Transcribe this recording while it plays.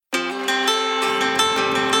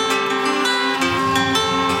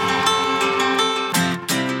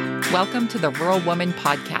Welcome to the Rural Woman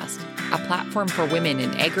Podcast, a platform for women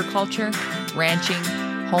in agriculture, ranching,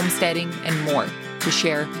 homesteading, and more to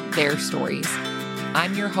share their stories.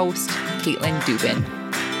 I'm your host, Caitlin Dubin.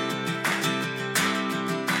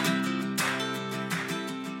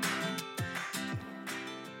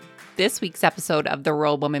 This week's episode of the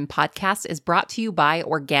Rural Woman Podcast is brought to you by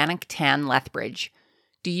Organic Tan Lethbridge.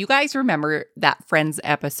 Do you guys remember that Friends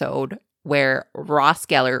episode where Ross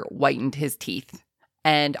Geller whitened his teeth?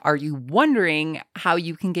 And are you wondering how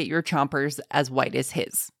you can get your chompers as white as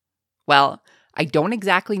his? Well, I don't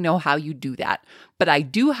exactly know how you do that, but I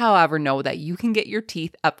do, however, know that you can get your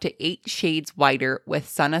teeth up to 8 shades whiter with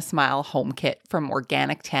Sunna Smile Home Kit from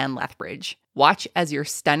Organic Tan Lethbridge. Watch as your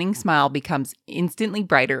stunning smile becomes instantly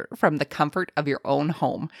brighter from the comfort of your own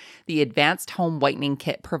home. The Advanced Home Whitening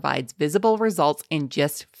Kit provides visible results in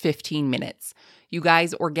just 15 minutes. You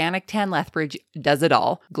guys, Organic Tan Lethbridge does it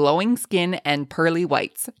all. Glowing skin and pearly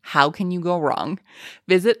whites. How can you go wrong?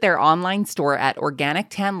 Visit their online store at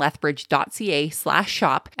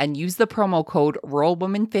organictanlethbridge.ca/shop and use the promo code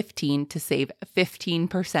RURALWOMAN15 to save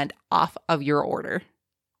 15% off of your order.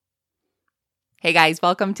 Hey guys,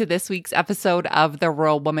 welcome to this week's episode of the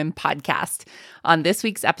Rural Woman Podcast. On this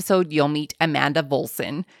week's episode, you'll meet Amanda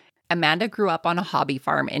Volsen. Amanda grew up on a hobby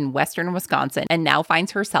farm in western Wisconsin and now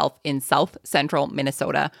finds herself in south central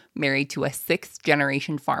Minnesota, married to a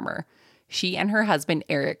 6th-generation farmer. She and her husband,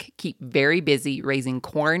 Eric, keep very busy raising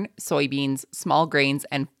corn, soybeans, small grains,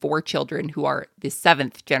 and 4 children who are the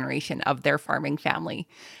 7th generation of their farming family.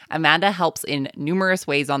 Amanda helps in numerous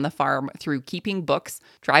ways on the farm through keeping books,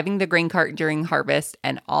 driving the grain cart during harvest,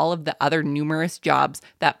 and all of the other numerous jobs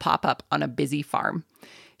that pop up on a busy farm.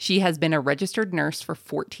 She has been a registered nurse for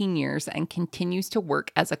 14 years and continues to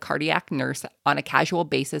work as a cardiac nurse on a casual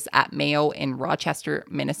basis at Mayo in Rochester,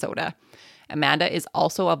 Minnesota. Amanda is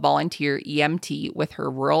also a volunteer EMT with her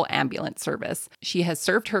rural ambulance service. She has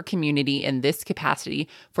served her community in this capacity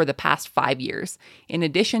for the past 5 years. In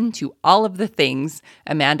addition to all of the things,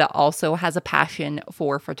 Amanda also has a passion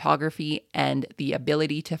for photography and the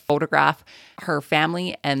ability to photograph her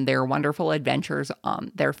family and their wonderful adventures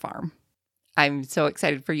on their farm. I'm so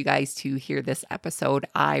excited for you guys to hear this episode.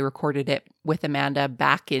 I recorded it with Amanda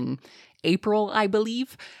back in April, I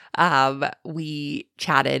believe. We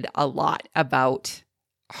chatted a lot about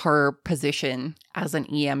her position as an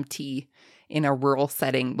EMT in a rural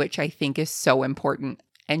setting, which I think is so important.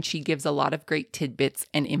 And she gives a lot of great tidbits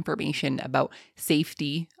and information about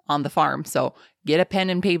safety on the farm. So get a pen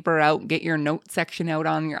and paper out, get your note section out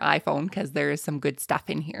on your iPhone, because there is some good stuff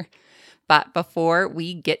in here. But before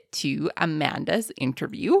we get to Amanda's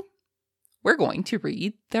interview, we're going to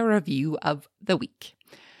read the review of the week.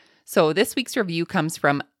 So this week's review comes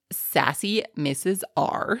from Sassy Mrs.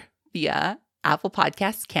 R via Apple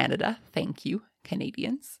Podcasts Canada. Thank you,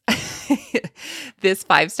 Canadians. This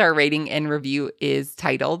 5-star rating and review is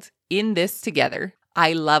titled, "In This Together.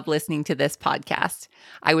 I love listening to this podcast.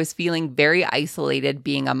 I was feeling very isolated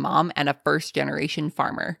being a mom and a first-generation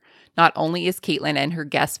farmer. Not only is Caitlin and her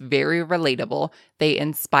guests very relatable, they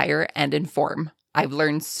inspire and inform. I've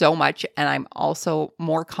learned so much, and I'm also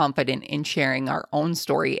more confident in sharing our own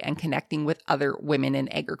story and connecting with other women in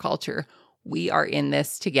agriculture. We are in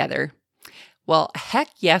this together." Well, heck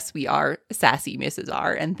yes, we are, Sassy Mrs.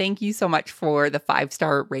 R. And thank you so much for the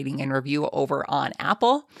 5-star rating and review over on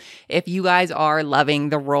Apple. If you guys are loving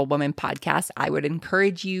the Rural Woman Podcast, I would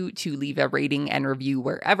encourage you to leave a rating and review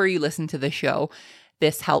wherever you listen to the show.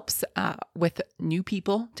 This helps with new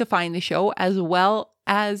people to find the show, as well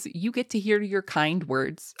as you get to hear your kind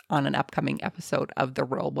words on an upcoming episode of the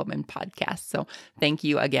Rural Woman Podcast. So thank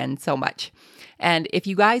you again so much. And if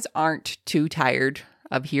you guys aren't too tired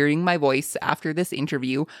of hearing my voice after this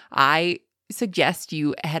interview, I suggest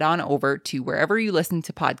you head on over to wherever you listen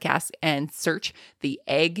to podcasts and search the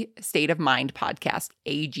Ag State of Mind podcast,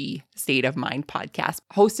 AG State of Mind podcast,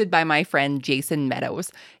 hosted by my friend Jason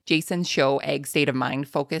Meadows. Jason's show, Ag State of Mind,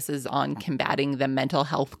 focuses on combating the mental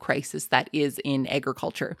health crisis that is in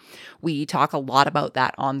agriculture. We talk a lot about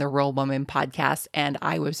that on the Rural Woman podcast, and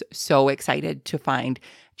I was so excited to find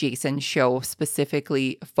Jason's show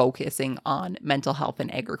specifically focusing on mental health in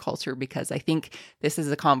agriculture, because I think this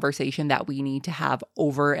is a conversation that we need to have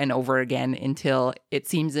over and over again until it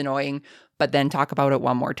seems annoying, but then talk about it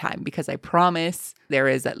one more time, because I promise there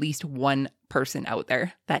is at least one person out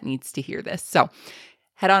there that needs to hear this. So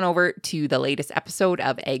head on over to the latest episode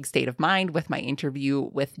of Ag State of Mind with my interview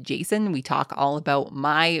with Jason. We talk all about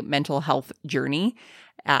my mental health journey,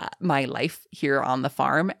 my life here on the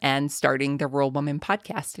farm, and starting the Rural Woman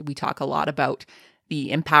Podcast. We talk a lot about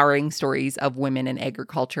the empowering stories of women in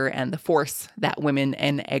agriculture and the force that women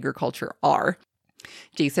in agriculture are.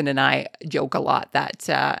 Jason and I joke a lot that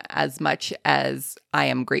as much as I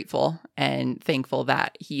am grateful and thankful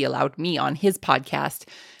that he allowed me on his podcast,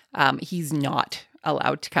 he's not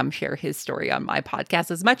allowed to come share his story on my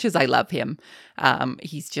podcast. As much as I love him,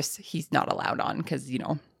 he's not allowed on because,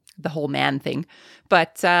 the whole man thing.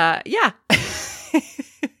 But yeah,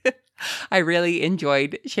 I really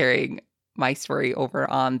enjoyed sharing my story over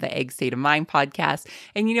on the Egg State of Mind podcast.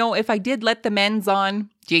 And if I did let the men's on,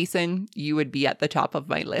 Jason, you would be at the top of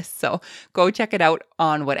my list. So go check it out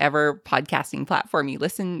on whatever podcasting platform you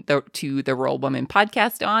listen to the Rural Woman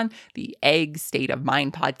podcast on. The Egg State of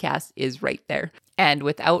Mind podcast is right there. And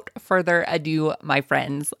without further ado, my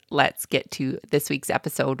friends, let's get to this week's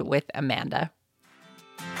episode with Amanda.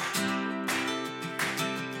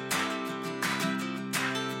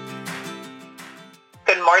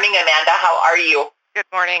 Good morning, Amanda. How are you? Good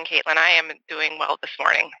morning, Caitlin. I am doing well this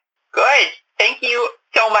morning. Good. Thank you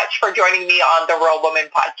so much for joining me on the Rural Woman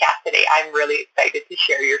podcast today. I'm really excited to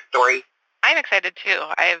share your story. I'm excited too.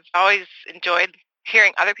 I've always enjoyed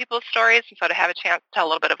hearing other people's stories, and so to have a chance to tell a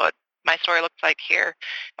little bit of what my story looks like here,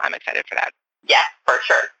 I'm excited for that. Yes, for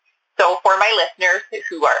sure. So for my listeners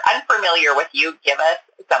who are unfamiliar with you, give us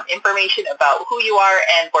some information about who you are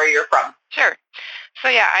and where you're from. Sure. So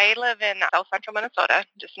yeah, I live in South Central Minnesota,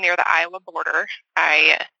 just near the Iowa border.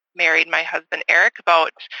 I married my husband, Eric,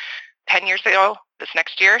 about 10 years ago this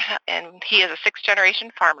next year, and he is a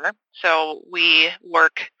sixth-generation farmer. So we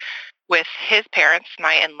work with his parents,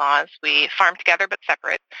 my in-laws. We farm together but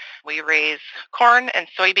separate. We raise corn and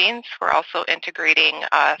soybeans. We're also integrating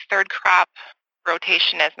a third crop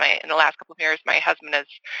rotation in the last couple of years. My husband has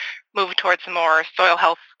moved towards some more soil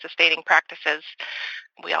health sustaining practices.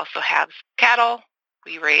 We also have cattle.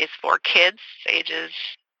 We raise 4 kids, ages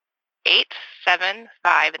 8, 7,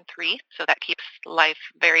 5, and 3. So that keeps life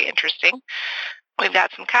very interesting. We've got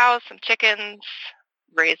some cows, some chickens,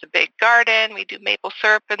 raise a big garden. We do maple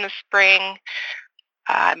syrup in the spring.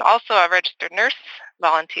 I'm also a registered nurse,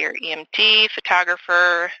 volunteer EMT,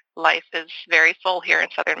 photographer. Life is very full here in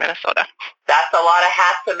southern Minnesota. That's a lot of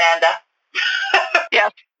hats, Amanda.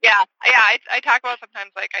 Yes. Yeah. I talk about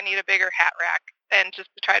sometimes like I need a bigger hat rack and just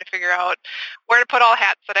to try to figure out where to put all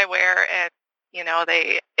hats that I wear. And,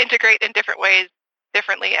 they integrate in different ways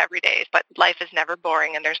differently every day. But life is never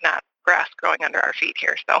boring and there's not grass growing under our feet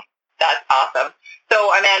here. So that's awesome.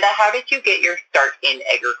 So, Amanda, how did you get your start in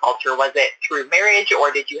agriculture? Was it through marriage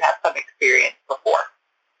or did you have some experience before?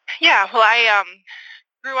 Yeah, well, I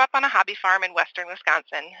grew up on a hobby farm in western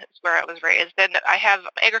Wisconsin. It's where I was raised. And I have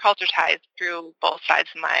agriculture ties through both sides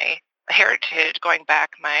of my heritage going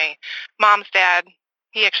back. My mom's dad,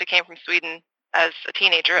 he actually came from Sweden as a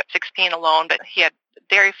teenager at 16 alone, but he had a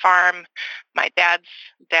dairy farm. My dad's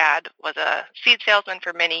dad was a seed salesman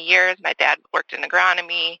for many years. My dad worked in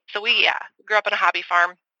agronomy. So we grew up on a hobby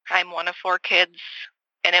farm. I'm one of 4 kids,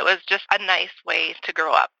 and it was just a nice way to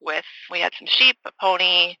grow up with. We had some sheep, a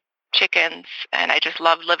pony, chickens, and I just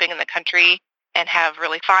loved living in the country and have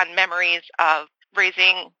really fond memories of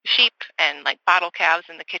raising sheep and like bottle calves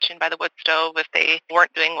in the kitchen by the wood stove if they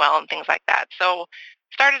weren't doing well and things like that. So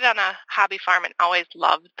started on a hobby farm and always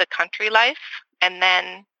loved the country life, and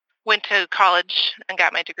then went to college and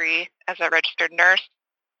got my degree as a registered nurse.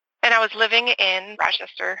 And I was living in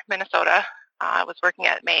Rochester, Minnesota. I was working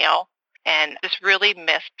at Mayo and just really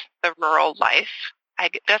missed the rural life. I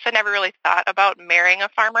guess I never really thought about marrying a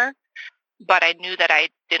farmer, but I knew that I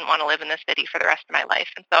didn't want to live in the city for the rest of my life.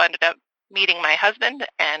 And so I ended up meeting my husband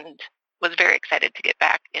and was very excited to get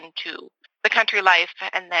back into the country life,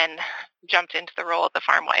 and then jumped into the role of the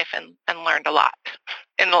farm wife and learned a lot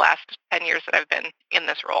in the last 10 years that I've been in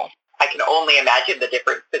this role. I can only imagine the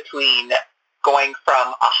difference between going from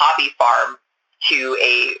a hobby farm to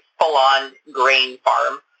a full-on grain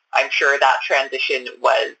farm. I'm sure that transition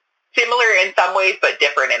was similar in some ways, but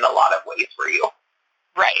different in a lot of ways for you.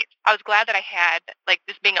 Right. I was glad that I had, like,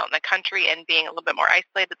 just being out in the country and being a little bit more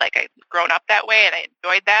isolated, like I'd grown up that way, and I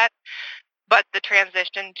enjoyed that. But the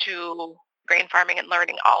transition to grain farming and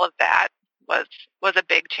learning all of that was a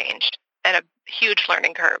big change and a huge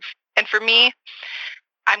learning curve. And for me,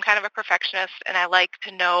 I'm kind of a perfectionist, and I like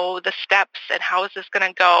to know the steps and how is this going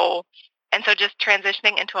to go. And so just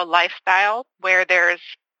transitioning into a lifestyle where there's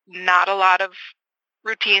not a lot of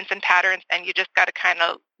routines and patterns, and you just got to kind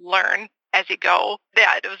of learn as you go.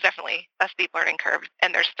 Yeah, it was definitely a steep learning curve,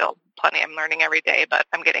 and there's still plenty I'm learning every day, but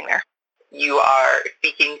I'm getting there. You are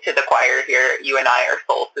speaking to the choir here. You and I are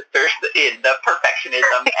soul sisters in the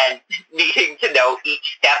perfectionism and needing to know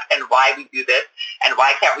each step and why we do this and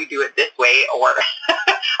why can't we do it this way, or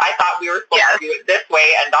I thought we were supposed to do it this way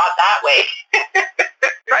and not that way.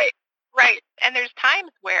 Right. And there's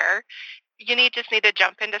times where, just need to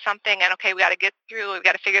jump into something and okay, we got to get through, we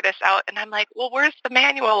got to figure this out. And I'm like, well, where's the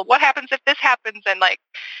manual? What happens if this happens? And like,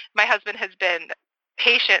 my husband has been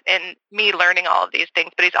patient in me learning all of these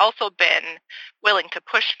things, but he's also been willing to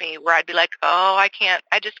push me where I'd be like, oh, I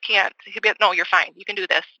just can't. He'd be like, no, you're fine. You can do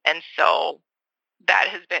this. And so that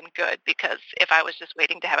has been good, because if I was just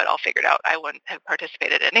waiting to have it all figured out, I wouldn't have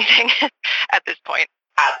participated in anything at this point.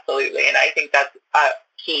 Absolutely. And I think that's a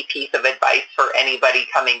key piece of advice for anybody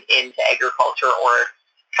coming into agriculture or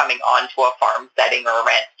coming onto a farm setting or a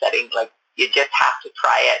ranch setting. Like, you just have to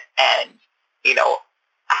try it and,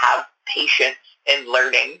 have patience in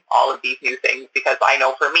learning all of these new things, because I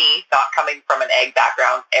know for me, not coming from an ag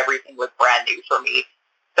background, everything was brand new for me.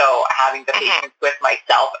 So having the patience with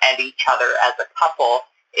myself and each other as a couple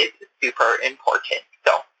is super important.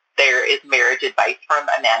 So there is marriage advice from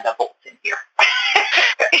Amanda Volsen here.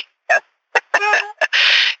 Yes.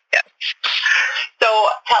 Yes. So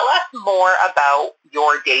tell us more about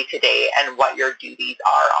your day-to-day and what your duties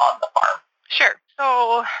are on the farm. Sure.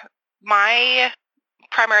 So my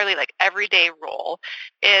primarily like everyday role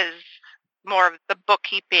is more of the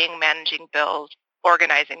bookkeeping, managing bills,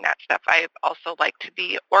 organizing that stuff. I also like to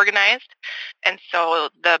be organized. And so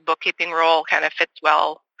the bookkeeping role kind of fits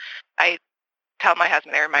well. I tell my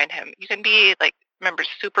husband, I remind him, you can be like, remember,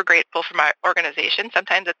 super grateful for my organization.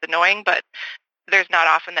 Sometimes it's annoying, but there's not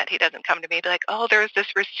often that he doesn't come to me and be like, oh, there's this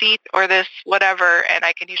receipt or this whatever, and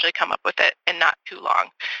I can usually come up with it in not too long.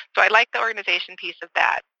 So I like the organization piece of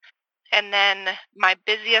that. And then my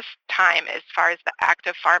busiest time as far as the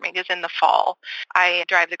active farming is in the fall. I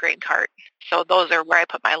drive the grain cart. So those are where I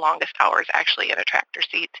put my longest hours actually in a tractor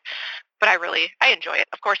seat. But I enjoy it.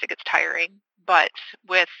 Of course, it gets tiring. But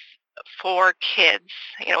with 4 kids,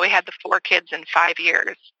 we had the 4 kids in 5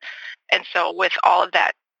 years. And so with all of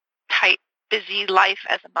that tight, busy life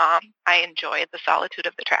as a mom, I enjoy the solitude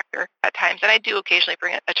of the tractor at times. And I do occasionally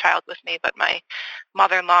bring a child with me, but my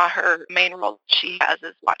mother-in-law, her main role she has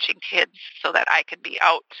is watching kids so that I can be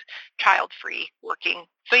out child-free working.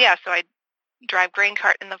 So I drive grain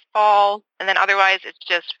cart in the fall, and then otherwise it's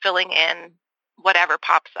just filling in whatever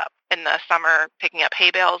pops up. In the summer, picking up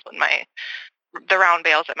hay bales when the round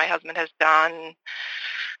bales that my husband has done,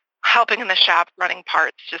 helping in the shop, running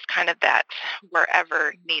parts, just kind of that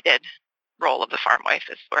wherever needed role of the farm wife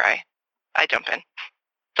is where I jump in.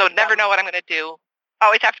 So never know what I'm going to do.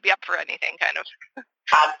 Always have to be up for anything, kind of.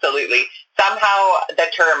 Absolutely. Somehow the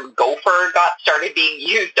term gopher got started being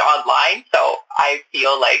used online, so I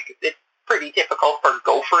feel like it's pretty typical for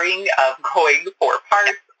gophering of going for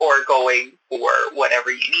parts or going for whatever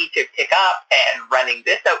you need to pick up and running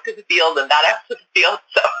this out to the field and that out to the field.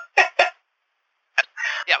 So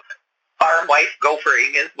yep. Farm wife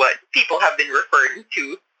gophering is what people have been referring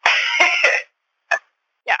to.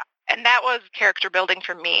 Yeah, and that was character building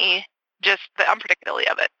for me, just the unpredictability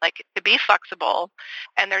of it. Like, to be flexible,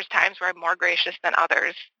 and there's times where I'm more gracious than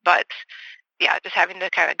others, but yeah, just having to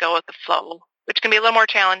kind of go with the flow, which can be a little more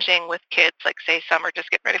challenging with kids. Like, say some are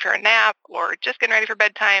just getting ready for a nap or just getting ready for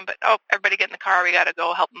bedtime, but everybody get in the car, we got to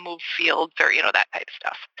go help them move fields, or that type of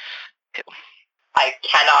stuff too. I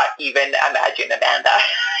cannot even imagine, Amanda.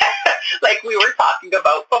 Like we were talking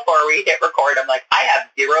about before we hit record, I'm like, I have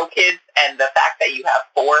 0 kids, and the fact that you have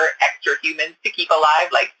 4 extra humans to keep alive,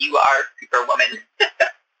 like, you are superwoman.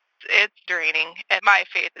 It's draining, and my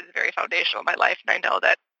faith is very foundational in my life, and I know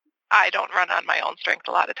that I don't run on my own strength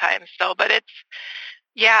a lot of times. So, but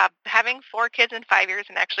having 4 kids in 5 years,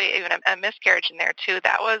 and actually even a miscarriage in there too,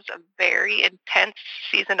 that was a very intense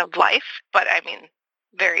season of life, but I mean,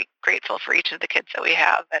 very grateful for each of the kids that we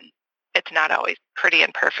have, and it's not always pretty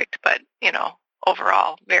and perfect, but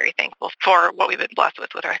overall very thankful for what we've been blessed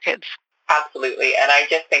with our kids. Absolutely. And I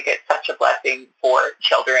just think it's such a blessing for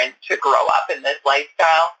children to grow up in this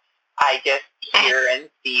lifestyle. I just hear and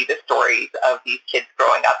see the stories of these kids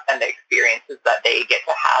growing up and the experiences that they get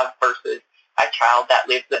to have versus a child that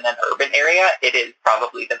lives in an urban area. It is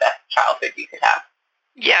probably the best childhood you could have.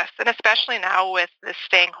 Yes, and especially now with the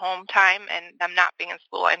staying home time and them not being in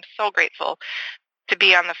school, I'm so grateful to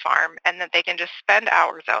be on the farm and that they can just spend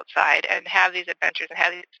hours outside and have these adventures and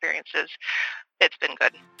have these experiences. It's been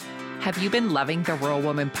good. Have you been loving the Rural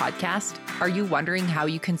Woman podcast? Are you wondering how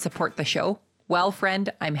you can support the show? Well, friend,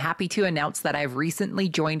 I'm happy to announce that I've recently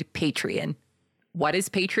joined Patreon. What is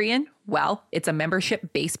Patreon? Well, it's a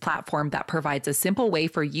membership-based platform that provides a simple way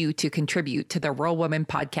for you to contribute to the Rural Woman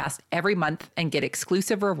podcast every month and get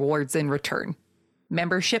exclusive rewards in return.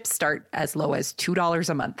 Memberships start as low as $2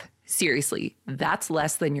 a month. Seriously, that's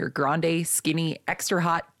less than your grande, skinny, extra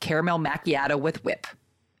hot caramel macchiato with whip.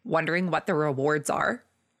 Wondering what the rewards are?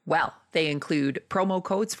 Well, they include promo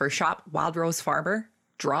codes for Shop Wild Rose Farmer,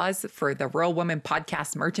 draws for the Rural Women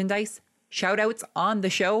Podcast merchandise, shout-outs on the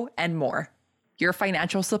show, and more. Your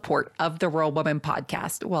financial support of the Rural Women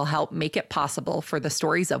Podcast will help make it possible for the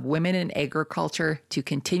stories of women in agriculture to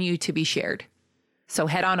continue to be shared. So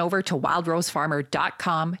head on over to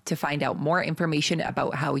wildrosefarmer.com to find out more information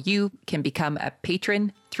about how you can become a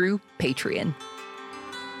patron through Patreon.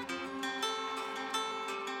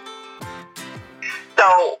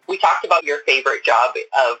 So we talked about your favorite job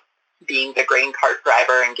of being the grain cart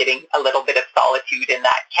driver and getting a little bit of solitude in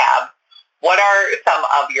that cab. What are some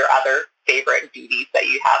of your other favorite duties that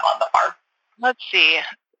you have on the farm? Let's see.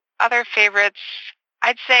 Other favorites,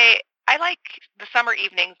 I'd say I like the summer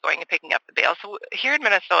evenings going and picking up the bales. So here in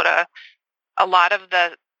Minnesota, a lot of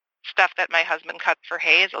the stuff that my husband cuts for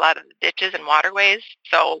hay is a lot of the ditches and waterways.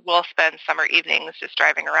 So we'll spend summer evenings just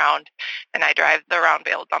driving around, and I drive the round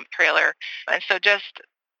bale dump trailer. And so just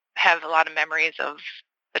have a lot of memories of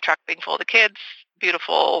the truck being full of kids,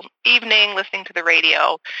 beautiful evening, listening to the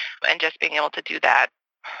radio, and just being able to do that.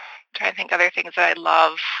 I'm trying to think other things that I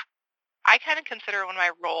love. I kind of consider one of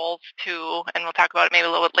my roles too, and we'll talk about it maybe a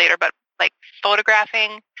little bit later, but like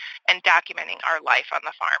photographing and documenting our life on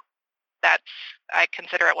the farm. I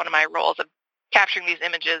consider it one of my roles of capturing these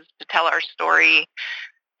images to tell our story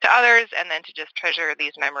to others and then to just treasure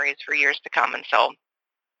these memories for years to come. And so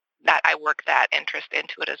that I work that interest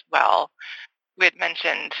into it as well. We had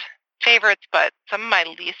mentioned favorites, but some of my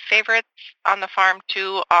least favorites on the farm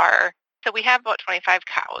too are, so we have about 25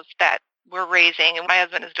 cows that we're raising, and my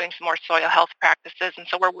husband is doing some more soil health practices, and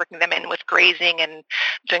so we're working them in with grazing and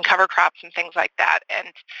doing cover crops and things like that. And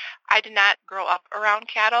I did not grow up around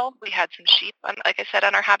cattle. We had some sheep, like I said,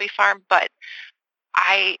 on our hobby farm, but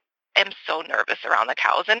I am so nervous around the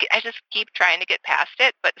cows, and I just keep trying to get past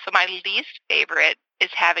it. But so my least favorite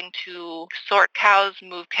is having to sort cows,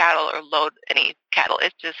 move cattle, or load any cattle.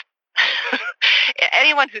 It's just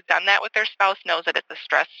anyone who's done that with their spouse knows that it's a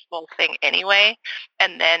stressful thing anyway.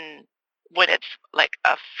 And then when it's like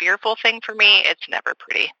a fearful thing for me, it's never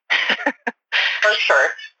pretty. For sure.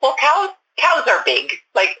 Well, cows are big.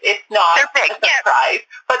 Like, it's not They're big, a surprise,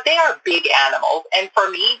 but they are big animals. And for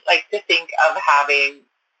me, like, to think of having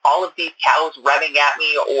all of these cows revving at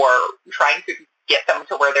me or trying to get them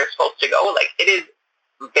to where they're supposed to go, like, it is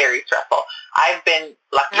very stressful. I've been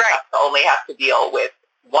lucky enough to only have to deal with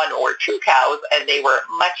one or two cows, and they were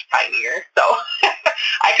much tinier. So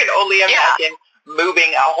I can only imagine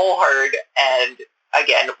moving a whole herd and,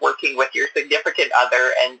 again, working with your significant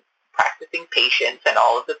other and practicing patience and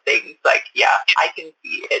all of the things. Like, yeah, I can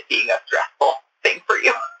see it being a stressful thing for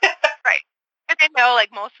you. Right. And I know, like,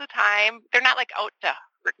 most of the time, they're not, like, out to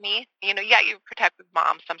hurt me. You know, yeah, you protect with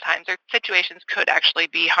moms sometimes. Their situations could actually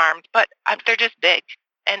be harmed, but they're just big.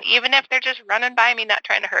 And even if they're just running by me, not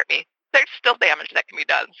trying to hurt me, there's still damage that can be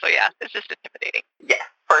done. So, yeah, it's just intimidating. Yeah,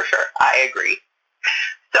 for sure. I agree.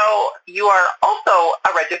 So you are also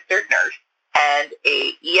a registered nurse and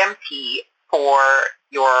a EMT for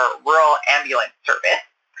your rural ambulance service.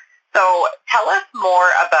 So tell us more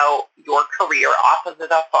about your career off of the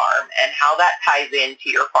farm and how that ties into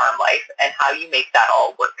your farm life and how you make that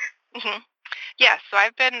all work. Mm-hmm. Yeah, so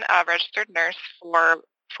I've been a registered nurse for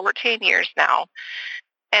 14 years now.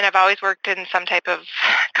 And I've always worked in some type of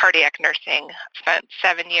cardiac nursing. Spent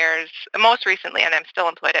 7 years, most recently, and I'm still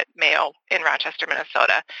employed at Mayo in Rochester,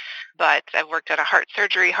 Minnesota. But I've worked on a heart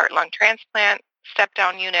surgery, heart-lung transplant,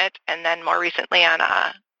 step-down unit, and then more recently on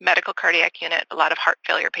a medical cardiac unit, a lot of heart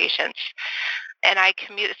failure patients. And I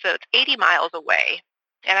commuted, so it's 80 miles away.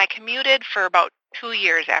 And I commuted for about 2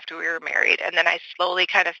 years after we were married, and then I slowly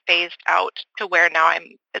kind of phased out to where now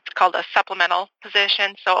it's called a supplemental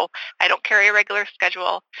position, so I don't carry a regular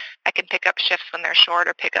schedule. I can pick up shifts when they're short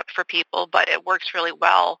or pick up for people, but it works really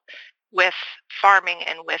well with farming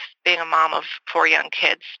and with being a mom of 4 young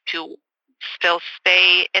kids to still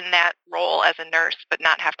stay in that role as a nurse, but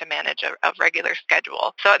not have to manage a regular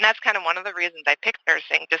schedule. So, and that's kind of one of the reasons I picked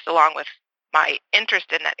nursing, just along with my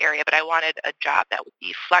interest in that area, but I wanted a job that would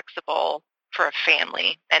be flexible for a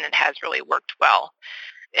family, and it has really worked well.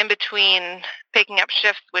 In between picking up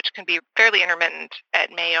shifts, which can be fairly intermittent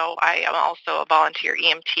at Mayo, I am also a volunteer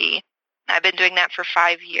EMT. I've been doing that for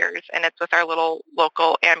 5 years, and it's with our little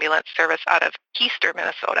local ambulance service out of Keister,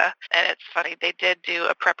 Minnesota. And it's funny, they did do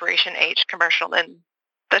a Preparation H commercial in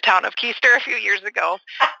the town of Keister a few years ago,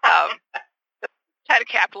 kind of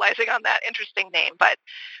capitalizing on that interesting name. But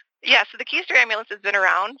yeah, so the Keister ambulance has been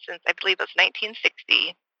around since I believe it was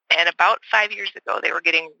 1960. And about 5 years ago, they were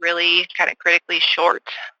getting really kind of critically short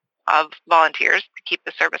of volunteers to keep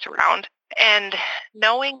the service around. And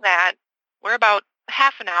knowing that we're about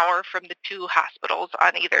half an hour from the 2 hospitals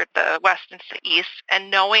on either the west and the east,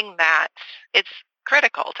 and knowing that it's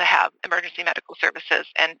critical to have emergency medical services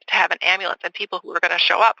and to have an ambulance and people who are going to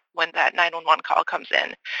show up when that 911 call comes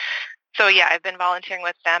in. So yeah, I've been volunteering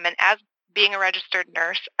with them. And as being a registered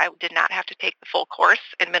nurse, I did not have to take the full course.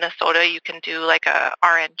 In Minnesota, you can do like a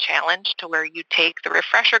RN challenge to where you take the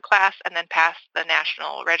refresher class and then pass the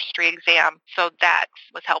national registry exam. So that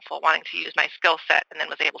was helpful, wanting to use my skill set, and then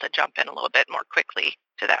was able to jump in a little bit more quickly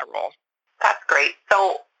to that role. That's great.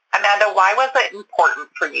 So, Amanda, why was it important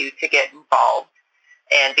for you to get involved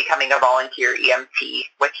in becoming a volunteer EMT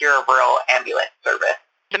with your rural ambulance service?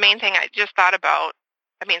 The main thing I just thought about,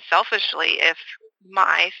 selfishly, if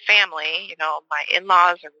my family, my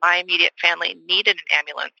in-laws or my immediate family needed an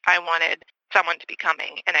ambulance, I wanted someone to be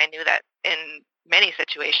coming. And I knew that in many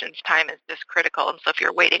situations, time is just critical. And so if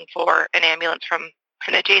you're waiting for an ambulance from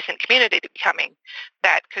an adjacent community to be coming,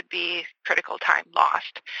 that could be critical time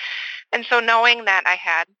lost. And so knowing that I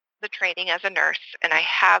had the training as a nurse and I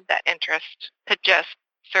have that interest to just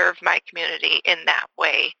serve my community in that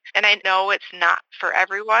way. And I know it's not for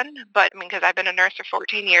everyone, but because I've been a nurse for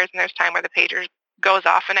 14 years and there's time where the pager goes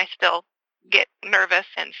off and I still get nervous.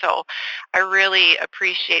 And so I really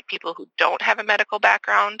appreciate people who don't have a medical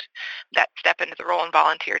background that step into the role and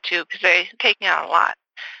volunteer too, because they take me on a lot.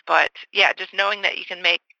 But yeah, just knowing that you can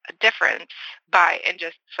make a difference in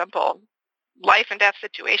just simple life and death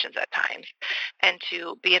situations at times, and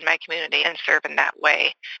to be in my community and serve in that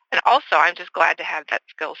way. And also, I'm just glad to have that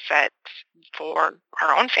skill set for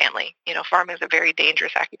our own family. Farming is a very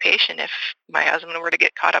dangerous occupation. If my husband were to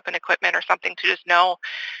get caught up in equipment or something, to just know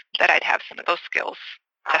that I'd have some of those skills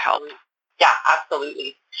to help. Yeah,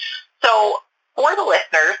 absolutely. So for the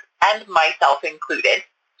listeners, and myself included,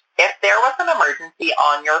 if there was an emergency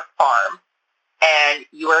on your farm and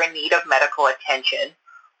you were in need of medical attention,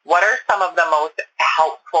 what are some of the most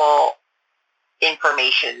helpful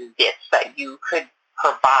information bits that you could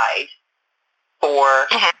provide for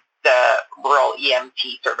the rural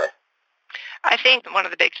EMT service? I think one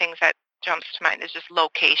of the big things that jumps to mind is just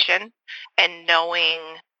location and knowing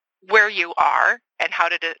where you are and how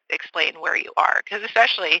to explain where you are. Because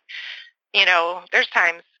especially, there's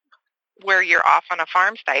times where you're off on a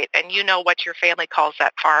farm site and what your family calls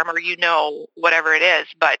that farm, or whatever it is,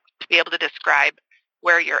 but to be able to describe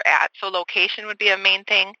where you're at. So location would be a main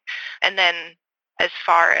thing. And then as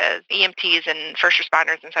far as EMTs and first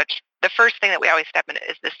responders and such, the first thing that we always step in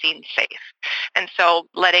is the scene safe. And so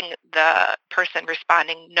letting the person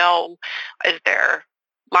responding know, is there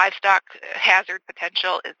livestock hazard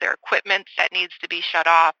potential? Is there equipment that needs to be shut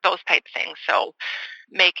off? Those type of things. So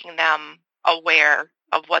making them aware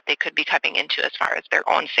of what they could be coming into as far as their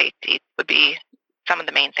own safety would be some of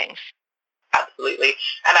the main things. Absolutely.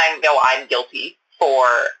 And I know I'm guilty for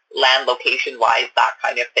land location-wise, that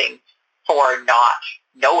kind of thing, for not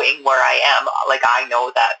knowing where I am. Like, I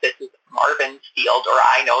know that this is Marvin's field, or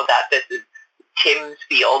I know that this is Tim's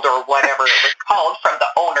field, or whatever it was called from the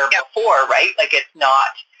owner before, right? Like, it's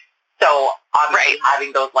not. So obviously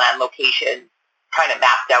having those land locations kind of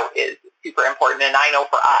mapped out is super important. And I know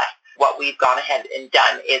for us, what we've gone ahead and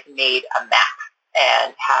done is made a map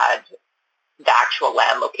and had the actual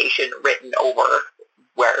land location written over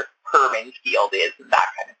where Herman's field is and that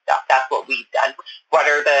kind of stuff. That's what we've done. What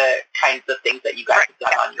are the kinds of things that you guys have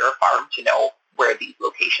done on your farm to know where these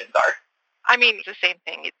locations are? It's the same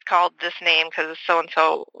thing. It's called this name because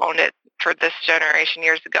so-and-so owned it for this generation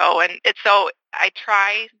years ago. And I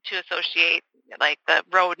try to associate like the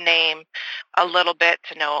road name a little bit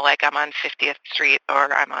to know, like I'm on 50th Street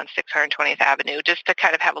or I'm on 620th Avenue, just to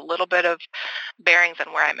kind of have a little bit of bearings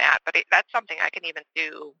on where I'm at. But that's something I can even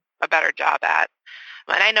do a better job at.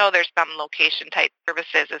 And I know there's some location type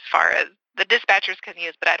services as far as the dispatchers can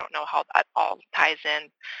use, but I don't know how that all ties in.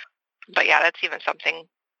 But yeah, that's even something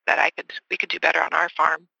that we could do better on our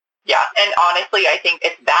farm. Yeah, and honestly, I think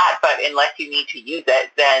it's that, but unless you need to use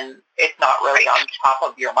it, then it's not really on top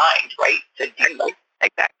of your mind, right, to do.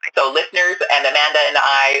 Exactly. So listeners, and Amanda and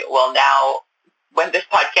I will now, when this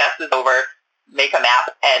podcast is over, make a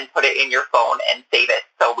map and put it in your phone and save it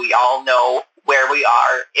so we all know where we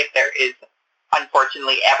are if there is,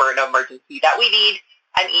 unfortunately, ever an emergency that we need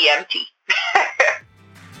an EMT.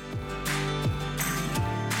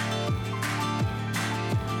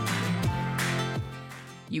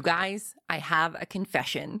 You guys, I have a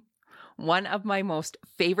confession. One of my most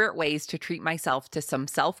favorite ways to treat myself to some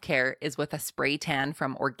self-care is with a spray tan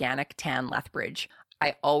from Organic Tan Lethbridge.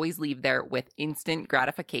 I always leave there with instant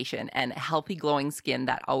gratification and healthy glowing skin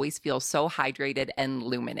that always feels so hydrated and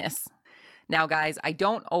luminous. Now, guys, I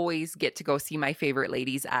don't always get to go see my favorite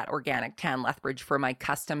ladies at Organic Tan Lethbridge for my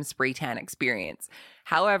custom spray tan experience.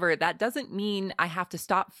 However, that doesn't mean I have to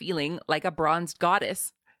stop feeling like a bronzed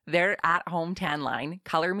goddess. Their at-home tan line,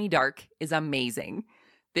 Color Me Dark, is amazing.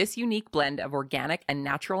 This unique blend of organic and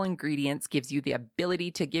natural ingredients gives you the ability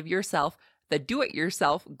to give yourself the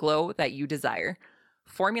do-it-yourself glow that you desire.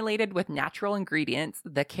 Formulated with natural ingredients,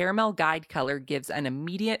 the caramel guide color gives an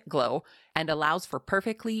immediate glow and allows for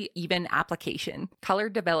perfectly even application. Color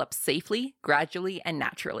develops safely, gradually, and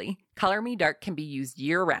naturally. Color Me Dark can be used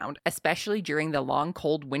year-round, especially during the long,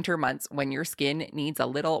 cold winter months when your skin needs a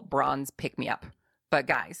little bronze pick-me-up. But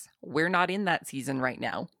guys, we're not in that season right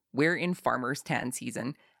now. We're in farmer's tan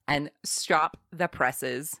season. And stop the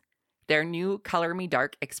presses. Their new Color Me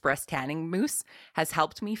Dark Express Tanning Mousse has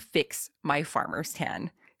helped me fix my farmer's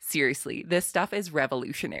tan. Seriously, this stuff is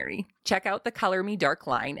revolutionary. Check out the Color Me Dark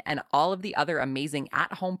line and all of the other amazing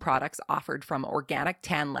at-home products offered from Organic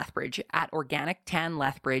Tan Lethbridge at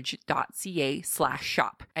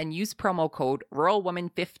organictanlethbridge.ca/shop and use promo code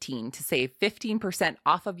RuralWoman15 to save 15%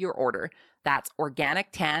 off of your order. That's Organic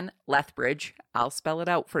Tan Lethbridge. I'll spell it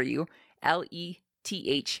out for you.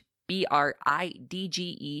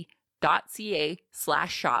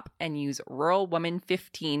 LETHBRIDGE.ca/shop and use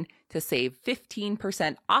RuralWoman15 to save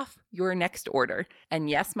 15% off your next order. And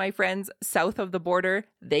yes, my friends, south of the border,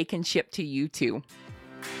 they can ship to you too.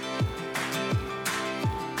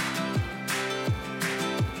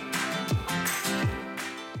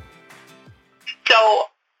 So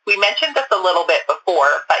we mentioned this a little bit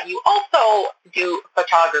before, but you also do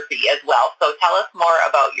photography as well. So tell us more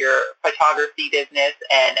about your photography business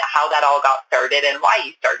and how that all got started and why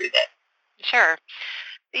you started it. Sure.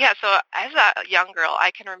 Yeah, so as a young girl, I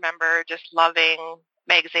can remember just loving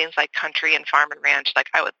magazines like Country and Farm and Ranch. Like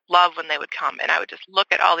I would love when they would come and I would just look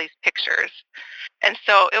at all these pictures. And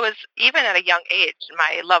so it was, even at a young age,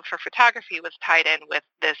 my love for photography was tied in with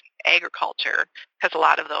this agriculture, because a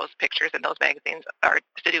lot of those pictures in those magazines are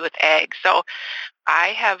to do with ag. So I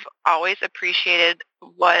have always appreciated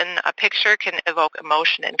when a picture can evoke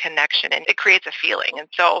emotion and connection and it creates a feeling. And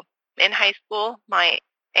so in high school, my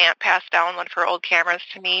aunt passed down one of her old cameras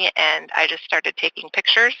to me and I just started taking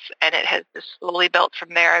pictures and it has just slowly built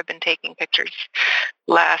from there. I've been taking pictures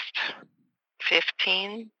last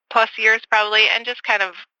 15 plus years probably, and just kind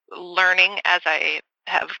of learning as I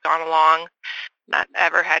have gone along. Not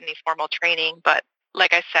ever had any formal training, but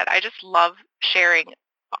like I said, I just love sharing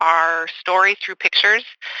our story through pictures.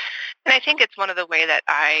 And I think it's one of the way that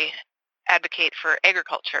I advocate for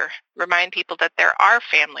agriculture, remind people that there are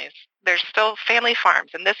families, there's still family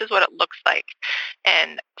farms, and this is what it looks like,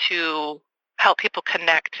 and to help people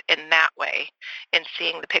connect in that way in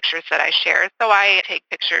seeing the pictures that I share. So I take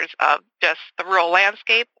pictures of just the rural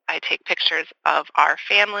landscape. I take pictures of our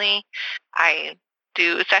family. I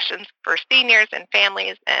do sessions for seniors and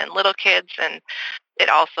families and little kids, and it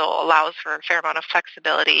also allows for a fair amount of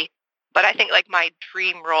flexibility. But I think like my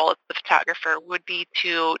dream role as a photographer would be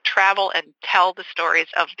to travel and tell the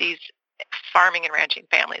stories of these farming and ranching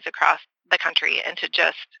families across the country, and to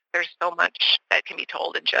just, there's so much that can be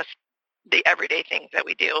told in just the everyday things that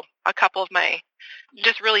we do. A couple of my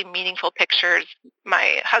just really meaningful pictures,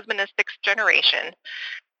 my husband is sixth generation,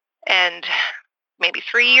 and maybe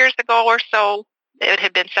 3 years ago or so, it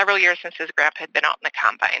had been several years since his grandpa had been out in the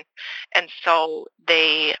combine. And so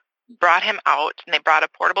they brought him out and they brought a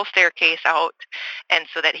portable staircase out, and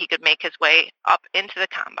so that he could make his way up into the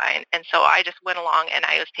combine. And so I just went along and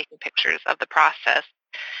I was taking pictures of the process,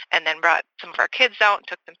 and then brought some of our kids out and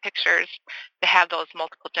took some pictures to have those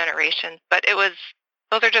multiple generations. But those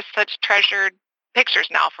are just such treasured pictures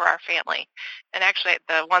now for our family. And actually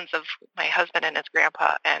the ones of my husband and his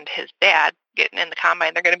grandpa and his dad getting in the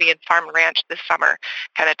combine, they're going to be in Farm and Ranch this summer,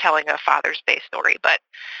 kind of telling a Father's Day story. But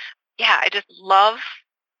yeah, I just love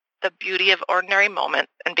the beauty of ordinary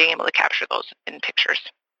moments and being able to capture those in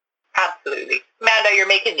pictures. Absolutely. Amanda, you're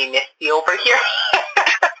making me misty over here.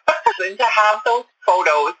 And to have those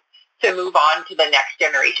photos to move on to the next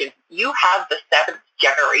generation. You have the seventh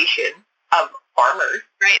generation of farmers,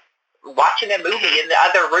 right, watching a movie in the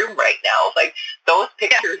other room right now. Like, those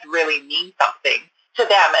pictures really mean something to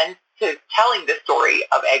them and to telling the story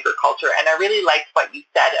of agriculture. And I really liked what you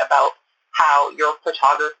said about how your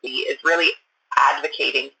photography is really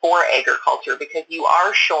advocating for agriculture, because you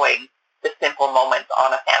are showing the simple moments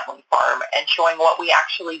on a family farm and showing what we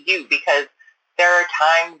actually do, because there are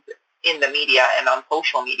times in the media and on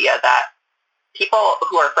social media that people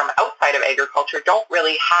who are from outside of agriculture don't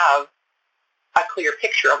really have a clear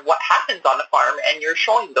picture of what happens on a farm, and you're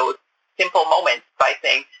showing those simple moments by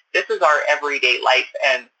saying, this is our everyday life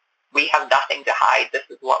and we have nothing to hide, this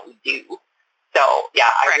is what we do. So yeah,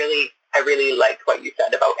 I really liked what you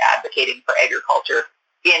said about advocating for agriculture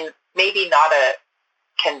in maybe not a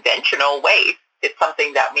conventional way. It's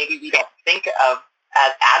something that maybe we don't think of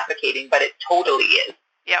as advocating, but it totally is.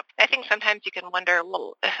 Yep. I think sometimes you can wonder,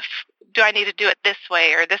 well, do I need to do it this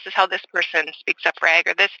way, or this is how this person speaks up for ag,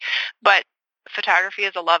 or this, but photography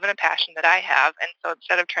is a love and a passion that I have, and so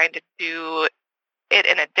instead of trying to do it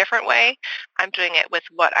in a different way, I'm doing it with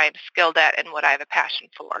what I'm skilled at and what I have a passion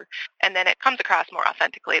for, and then it comes across more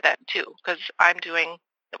authentically then too, because I'm doing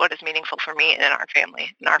what is meaningful for me and in our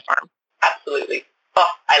family, in our farm. Absolutely.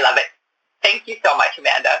 Oh, I love it. Thank you so much,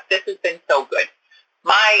 Amanda. This has been so good.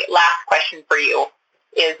 My last question for you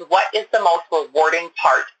is, what is the most rewarding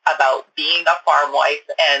part about being a farm wife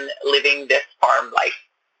and living this farm life?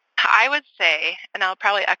 I would say, and I'll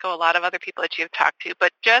probably echo a lot of other people that you've talked to,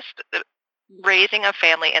 but just raising a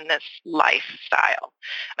family in this lifestyle.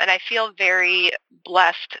 And I feel very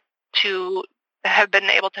blessed to have been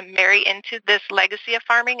able to marry into this legacy of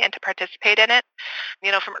farming and to participate in it.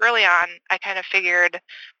 You know, from early on, I kind of figured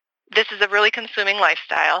this is a really consuming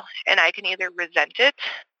lifestyle, and I can either resent it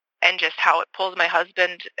and just how it pulls my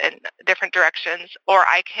husband in different directions, or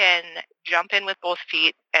I can jump in with both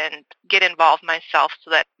feet and get involved myself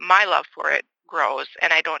so that my love for it grows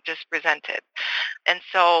and I don't just resent it. And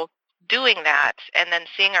so doing that and then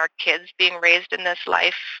seeing our kids being raised in this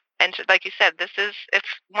life, and like you said, this is, if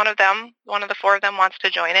one of the four of them wants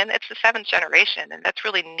to join in, it's the seventh generation, and that's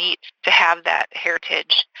really neat to have that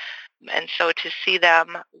heritage. And so to see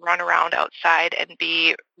them run around outside and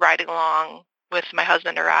be riding along with my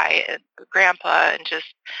husband or I and grandpa, and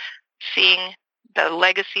just seeing the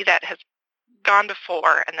legacy that has gone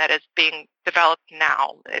before and that is being developed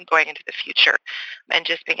now and going into the future, and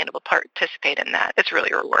just being able to participate in that, it's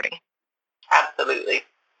really rewarding. Absolutely.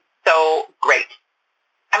 So great.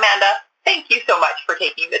 Amanda, thank you so much for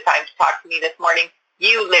taking the time to talk to me this morning.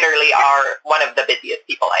 You literally are one of the busiest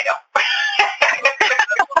people I know.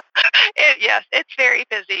 Yes, it's very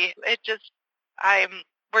busy.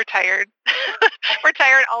 We're tired. We're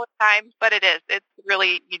tired all the time, but it's a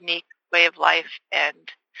really unique way of life, and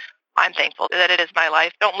I'm thankful that it is my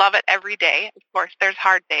life. Don't love it every day. Of course, there's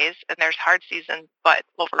hard days and there's hard seasons, but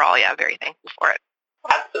overall, yeah, very thankful for it.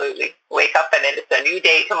 Absolutely. Wake up and it's a new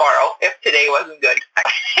day tomorrow if today wasn't good.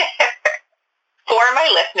 For my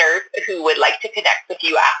listeners who would like to connect with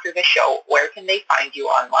you after the show, where can they find you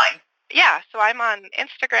online? Yeah, so I'm on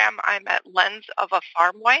Instagram. I'm at Lens of a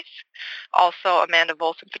Farm Wife, also Amanda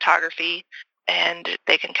Volsen Photography, and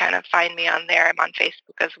they can kind of find me on there. I'm on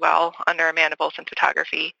Facebook as well under Amanda Volsen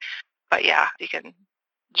Photography. But yeah, you can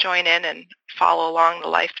join in and follow along the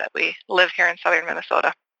life that we live here in southern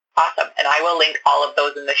Minnesota. Awesome. And I will link all of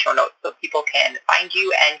those in the show notes so people can find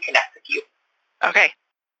you and connect with you. Okay,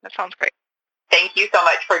 that sounds great. Thank you so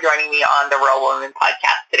much for joining me on the Rural Woman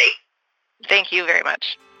podcast today. Thank you very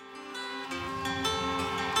much.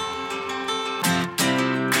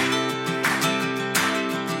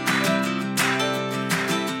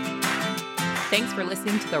 Thanks for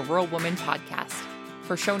listening to the Rural Woman podcast.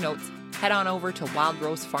 For show notes, head on over to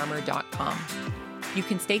wildrosefarmer.com. You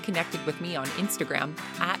can stay connected with me on Instagram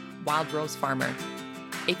at wildrosefarmer.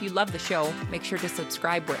 If you love the show, make sure to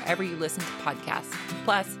subscribe wherever you listen to podcasts.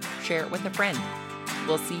 Plus, share it with a friend.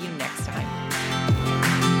 We'll see you next time.